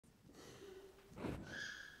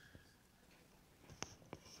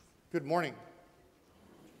Good morning.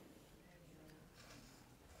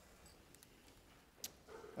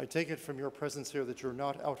 I take it from your presence here that you're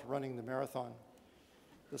not out running the marathon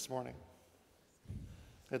this morning.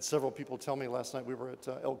 I had several people tell me last night we were at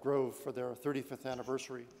Elk Grove for their 35th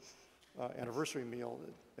anniversary meal,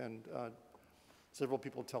 and several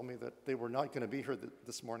people tell me that they were not going to be here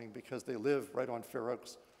this morning because they live right on Fair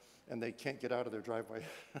Oaks and they can't get out of their driveway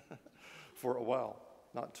for a while,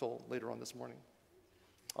 not until later on this morning.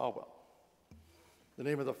 Oh well. In the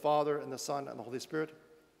name of the Father, and the Son, and the Holy Spirit.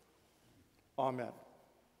 Amen.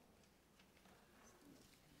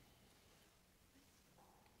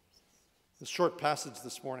 This short passage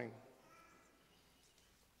this morning,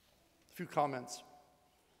 a few comments.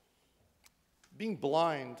 Being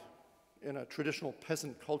blind in a traditional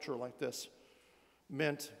peasant culture like this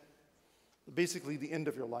meant basically the end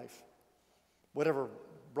of your life. Whatever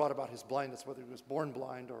brought about his blindness, whether he was born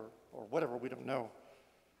blind or whatever, we don't know.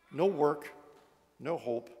 No work, no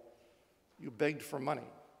hope. You begged for money,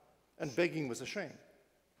 and begging was a shame.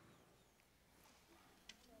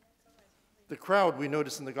 The crowd, we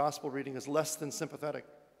notice in the gospel reading, is less than sympathetic.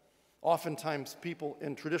 Oftentimes, people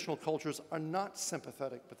in traditional cultures are not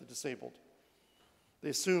sympathetic with the disabled. They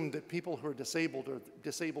assume that people who are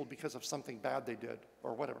disabled because of something bad they did,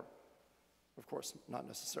 or whatever. Of course, not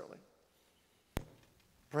necessarily.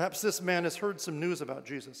 Perhaps this man has heard some news about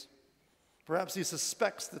Jesus. Perhaps he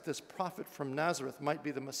suspects that this prophet from Nazareth might be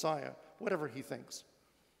the Messiah, whatever he thinks.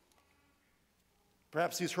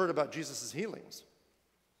 Perhaps he's heard about Jesus' healings.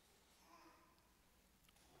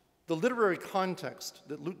 The literary context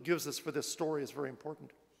that Luke gives us for this story is very important.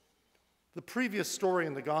 The previous story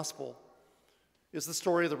in the gospel is the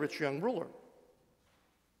story of the rich young ruler.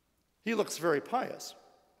 He looks very pious,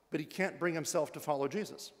 but he can't bring himself to follow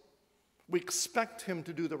Jesus. We expect him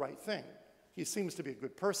to do the right thing. He seems to be a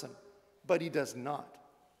good person, but he does not.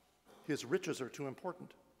 His riches are too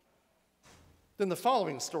important. Then the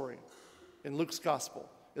following story in Luke's gospel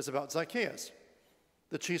is about Zacchaeus,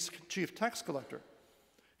 the chief tax collector.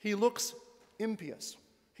 He looks impious.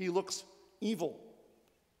 He looks evil,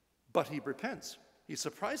 but he repents. He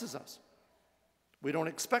surprises us. We don't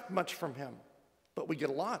expect much from him, but we get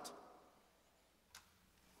a lot.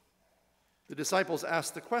 The disciples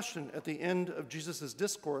ask the question at the end of Jesus'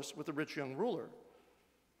 discourse with the rich young ruler,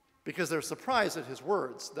 because they're surprised at his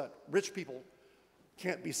words that rich people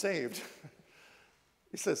can't be saved.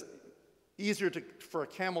 He says, easier for a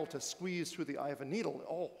camel to squeeze through the eye of a needle.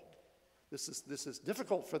 Oh, this is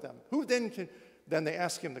difficult for them. Who then can, then they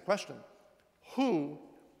ask him the question, who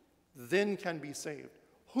then can be saved?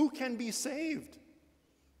 Who can be saved?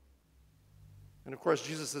 And of course,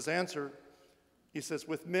 Jesus' answer, he says,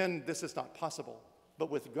 with men, this is not possible.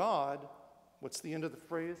 But with God, what's the end of the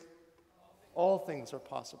phrase? All things are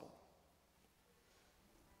possible.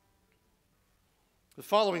 The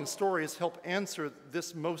following stories help answer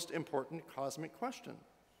this most important cosmic question.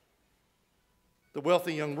 The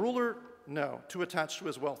wealthy young ruler, no, too attached to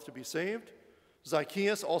his wealth to be saved.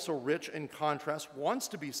 Zacchaeus, also rich in contrast, wants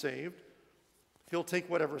to be saved. He'll take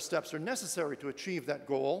whatever steps are necessary to achieve that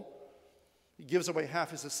goal. He gives away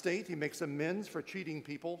half his estate. He makes amends for cheating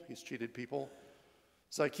people. He's cheated people.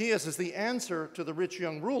 Zacchaeus is the answer to the rich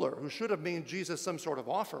young ruler who should have made Jesus some sort of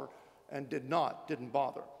offer and didn't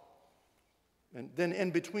bother. And then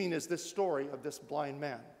in between is this story of this blind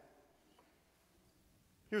man.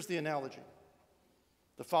 Here's the analogy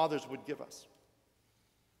the fathers would give us.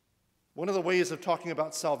 One of the ways of talking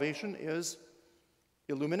about salvation is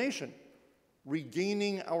illumination,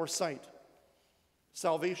 regaining our sight.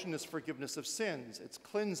 Salvation is forgiveness of sins. It's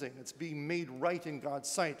cleansing. It's being made right in God's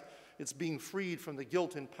sight. It's being freed from the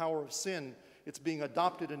guilt and power of sin. It's being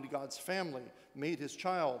adopted into God's family, made his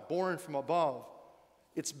child, born from above.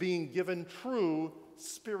 It's being given true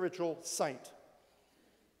spiritual sight.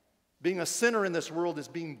 Being a sinner in this world is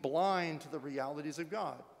being blind to the realities of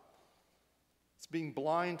God. It's being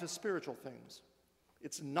blind to spiritual things.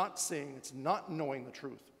 It's not seeing, it's not knowing the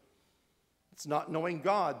truth. It's not knowing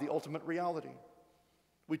God, the ultimate reality.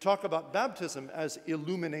 We talk about baptism as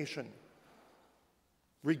illumination,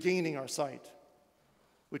 regaining our sight.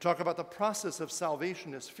 We talk about the process of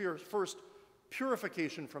salvation as first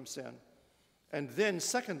purification from sin, and then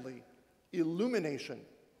secondly, illumination,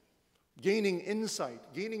 gaining insight,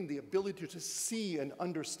 gaining the ability to see and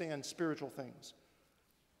understand spiritual things.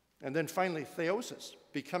 And then finally, theosis,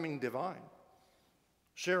 becoming divine,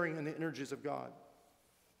 sharing in the energies of God.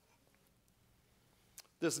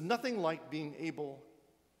 There's nothing like being able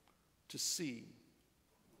to see.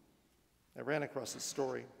 I ran across this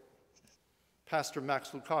story. Pastor Max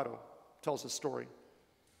Lucado tells a story.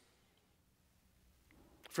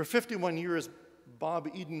 For 51 years, Bob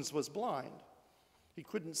Edens was blind. He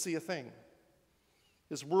couldn't see a thing.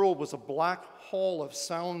 His world was a black hole of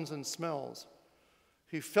sounds and smells.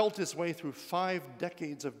 He felt his way through 5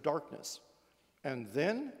 decades of darkness, and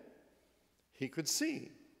then he could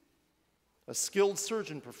see. A skilled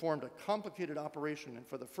surgeon performed a complicated operation, and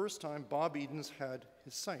for the first time, Bob Edens had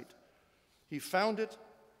his sight. He found it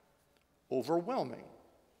overwhelming.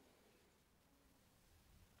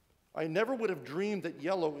 "I never would have dreamed that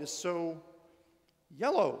yellow is so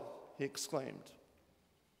yellow," he exclaimed.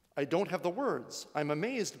 "I don't have the words. I'm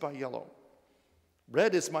amazed by yellow.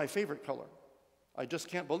 Red is my favorite color. I just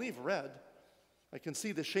can't believe red. I can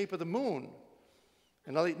see the shape of the moon,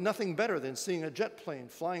 and I like nothing better than seeing a jet plane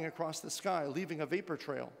flying across the sky, leaving a vapor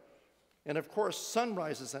trail. And of course,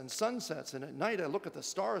 sunrises and sunsets, and at night I look at the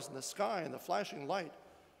stars in the sky and the flashing light.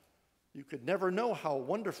 You could never know how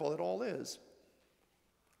wonderful it all is."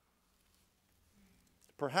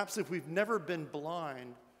 Perhaps if we've never been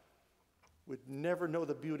blind, we'd never know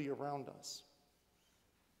the beauty around us.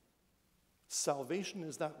 Salvation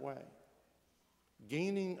is that way,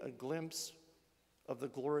 gaining a glimpse of the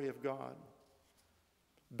glory of God.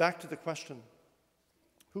 Back to the question,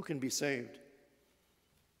 who can be saved?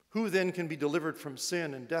 Who then can be delivered from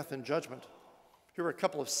sin and death and judgment? Here are a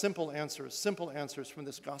couple of simple answers from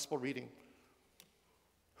this gospel reading.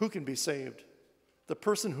 Who can be saved? The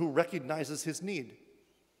person who recognizes his need.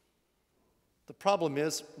 The problem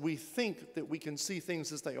is we think that we can see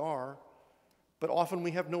things as they are, but often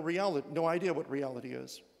we have no idea what reality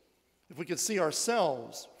is. If we could see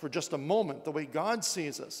ourselves for just a moment the way God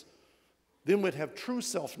sees us, then we'd have true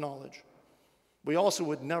self-knowledge. We also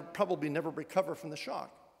would probably never recover from the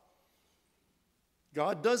shock.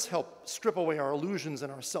 God does help strip away our illusions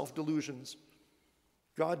and our self-delusions.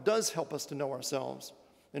 God does help us to know ourselves.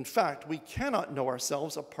 In fact, we cannot know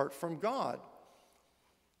ourselves apart from God.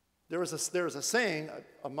 There is a saying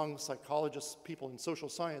among psychologists, people in social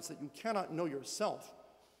science, that you cannot know yourself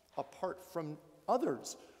apart from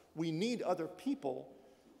others. We need other people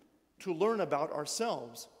to learn about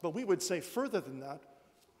ourselves. But we would say further than that,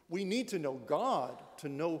 we need to know God to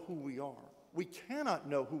know who we are. We cannot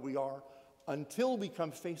know who we are until we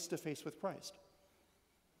come face to face with Christ.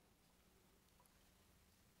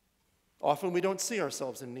 Often we don't see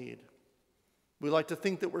ourselves in need. We like to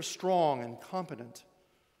think that we're strong and competent,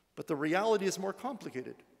 but the reality is more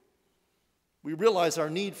complicated. We realize our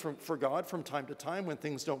need for God from time to time when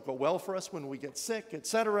things don't go well for us, when we get sick,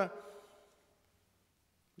 etc.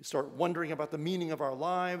 We start wondering about the meaning of our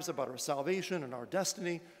lives, about our salvation and our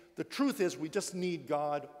destiny. The truth is we just need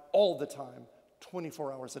God all the time,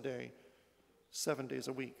 24 hours a day, 7 days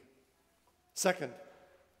a week. Second,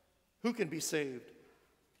 who can be saved?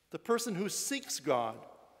 The person who seeks God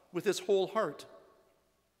with his whole heart.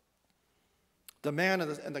 The man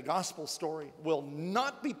in the gospel story will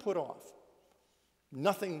not be put off.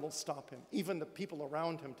 Nothing will stop him. Even the people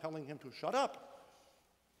around him telling him to shut up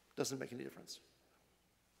doesn't make any difference.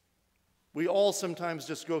 We all sometimes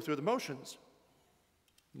just go through the motions.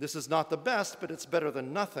 This is not the best, but it's better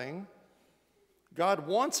than nothing. God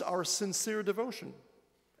wants our sincere devotion,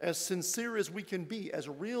 as sincere as we can be, as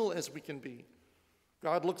real as we can be.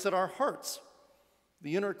 God looks at our hearts,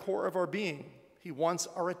 the inner core of our being. He wants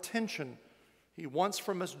our attention. He wants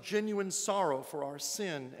from us genuine sorrow for our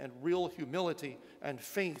sin and real humility and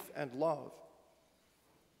faith and love.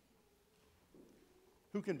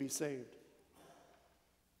 Who can be saved?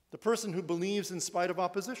 The person who believes in spite of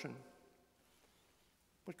opposition.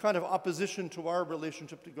 What kind of opposition to our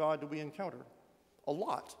relationship to God do we encounter? A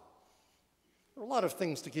lot. There are a lot of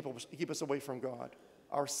things to keep us away from God.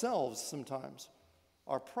 Ourselves sometimes,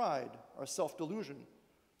 our pride, our self-delusion.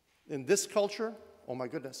 In this culture, oh my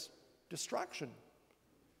goodness, distraction.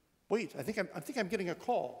 Wait, I think I'm getting a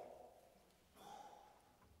call.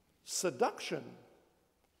 Seduction.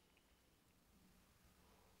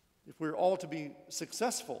 If we're all to be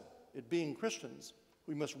successful at being Christians,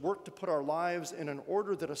 we must work to put our lives in an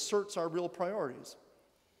order that asserts our real priorities.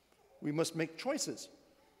 We must make choices.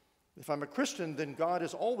 If I'm a Christian, then God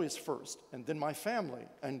is always first, and then my family,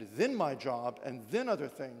 and then my job, and then other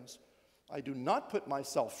things. I do not put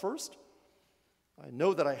myself first. I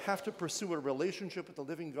know that I have to pursue a relationship with the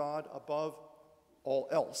living God above all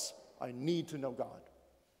else. I need to know God.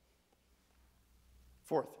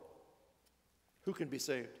 Fourth, who can be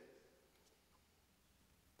saved?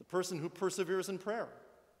 The person who perseveres in prayer.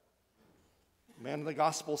 The man in the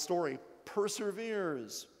gospel story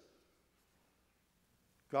perseveres.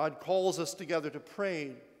 God calls us together to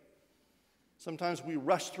pray. Sometimes we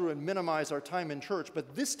rush through and minimize our time in church,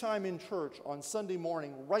 but this time in church on Sunday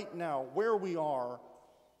morning, right now, where we are,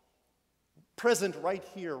 present right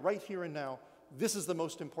here and now, this is the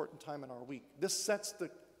most important time in our week. This sets the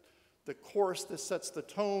course, this sets the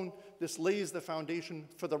tone, this lays the foundation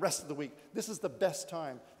for the rest of the week. This is the best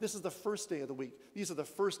time. This is the first day of the week. These are the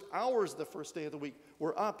first hours of the first day of the week.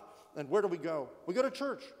 We're up, and where do we go? We go to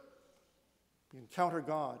church. We encounter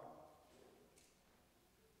God.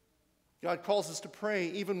 God calls us to pray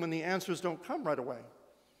even when the answers don't come right away,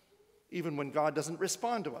 even when God doesn't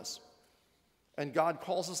respond to us. And God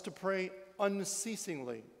calls us to pray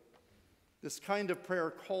unceasingly. This kind of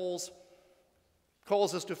prayer calls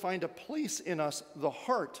us to find a place in us, the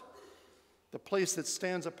heart, the place that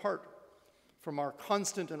stands apart from our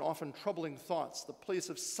constant and often troubling thoughts, the place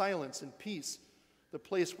of silence and peace, the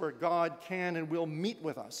place where God can and will meet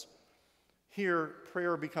with us. Here,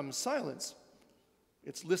 prayer becomes silence.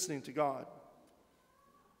 It's listening to God.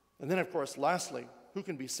 And then, of course, lastly, who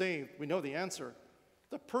can be saved? We know the answer.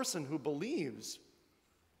 The person who believes.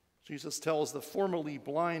 Jesus tells the formerly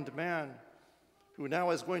blind man who now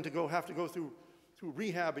is going to have to go through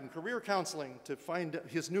rehab and career counseling to find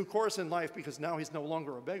his new course in life because now he's no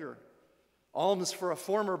longer a beggar. Alms for a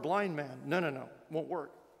former blind man. No, won't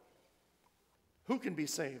work. Who can be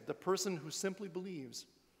saved? The person who simply believes.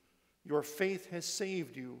 Your faith has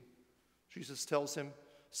saved you. Jesus tells him,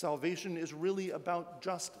 salvation is really about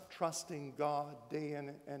just trusting God day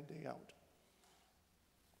in and day out.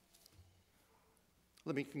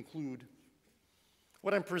 Let me conclude.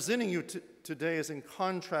 What I'm presenting you today is in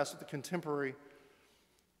contrast with the contemporary,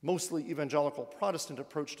 mostly evangelical Protestant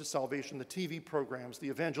approach to salvation, the TV programs, the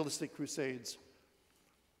evangelistic crusades.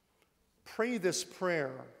 Pray this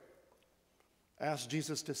prayer. Ask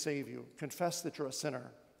Jesus to save you. Confess that you're a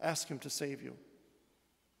sinner. Ask him to save you.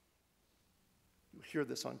 You hear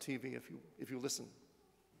this on TV if you listen.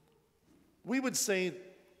 We would say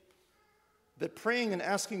that praying and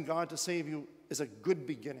asking God to save you is a good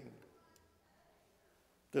beginning.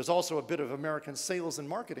 There's also a bit of American sales and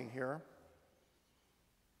marketing here.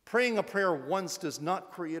 Praying a prayer once does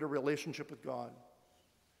not create a relationship with God.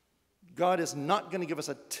 God is not going to give us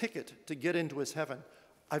a ticket to get into his heaven.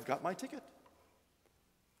 I've got my ticket.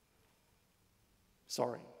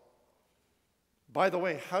 Sorry. By the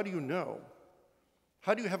way, how do you know?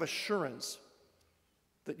 How do you have assurance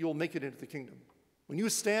that you'll make it into the kingdom? When you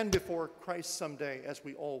stand before Christ someday, as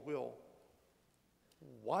we all will,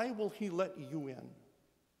 why will he let you in?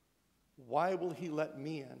 Why will he let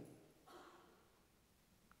me in?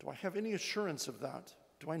 Do I have any assurance of that?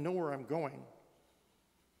 Do I know where I'm going?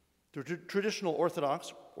 The traditional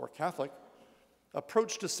Orthodox or Catholic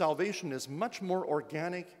approach to salvation is much more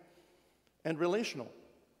organic and relational.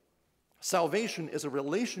 Salvation is a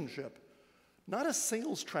relationship, not a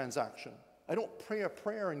sales transaction. I don't pray a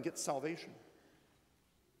prayer and get salvation.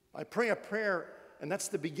 I pray a prayer, and that's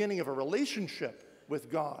the beginning of a relationship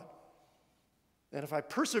with God. And if I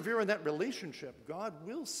persevere in that relationship, God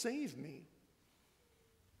will save me.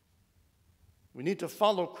 We need to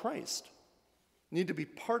follow Christ. We need to be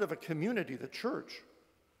part of a community, the church.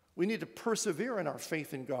 We need to persevere in our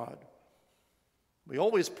faith in God. We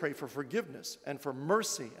always pray for forgiveness and for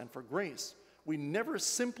mercy and for grace. We never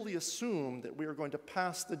simply assume that we are going to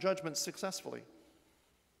pass the judgment successfully.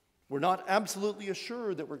 We're not absolutely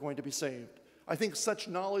assured that we're going to be saved. I think such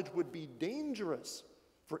knowledge would be dangerous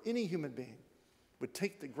for any human being. Would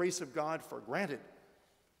take the grace of God for granted.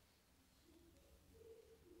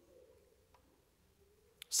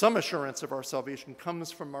 Some assurance of our salvation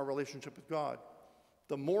comes from our relationship with God.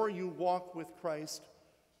 The more you walk with Christ,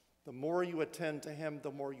 the more you attend to him,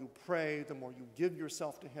 the more you pray, the more you give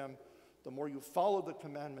yourself to him, the more you follow the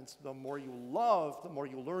commandments, the more you love, the more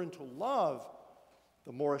you learn to love,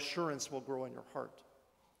 the more assurance will grow in your heart.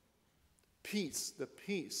 Peace, the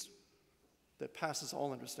peace that passes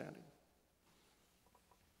all understanding.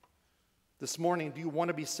 This morning, do you want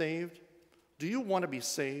to be saved? Do you want to be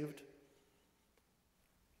saved?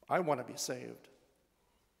 I want to be saved.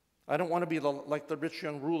 I don't want to be like the rich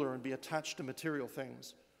young ruler and be attached to material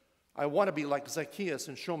things. I want to be like Zacchaeus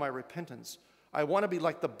and show my repentance. I want to be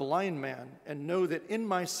like the blind man and know that in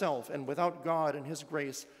myself and without God and his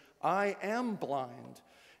grace, I am blind.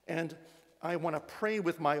 And I want to pray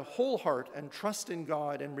with my whole heart and trust in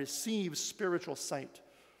God and receive spiritual sight.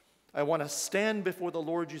 I want to stand before the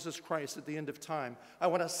Lord Jesus Christ at the end of time. I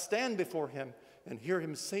want to stand before him and hear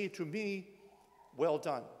him say to me, well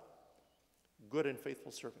done, good and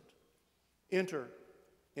faithful servant. Enter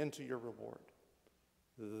into your reward.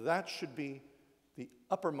 That should be the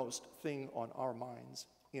uppermost thing on our minds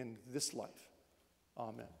in this life.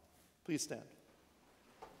 Amen. Please stand.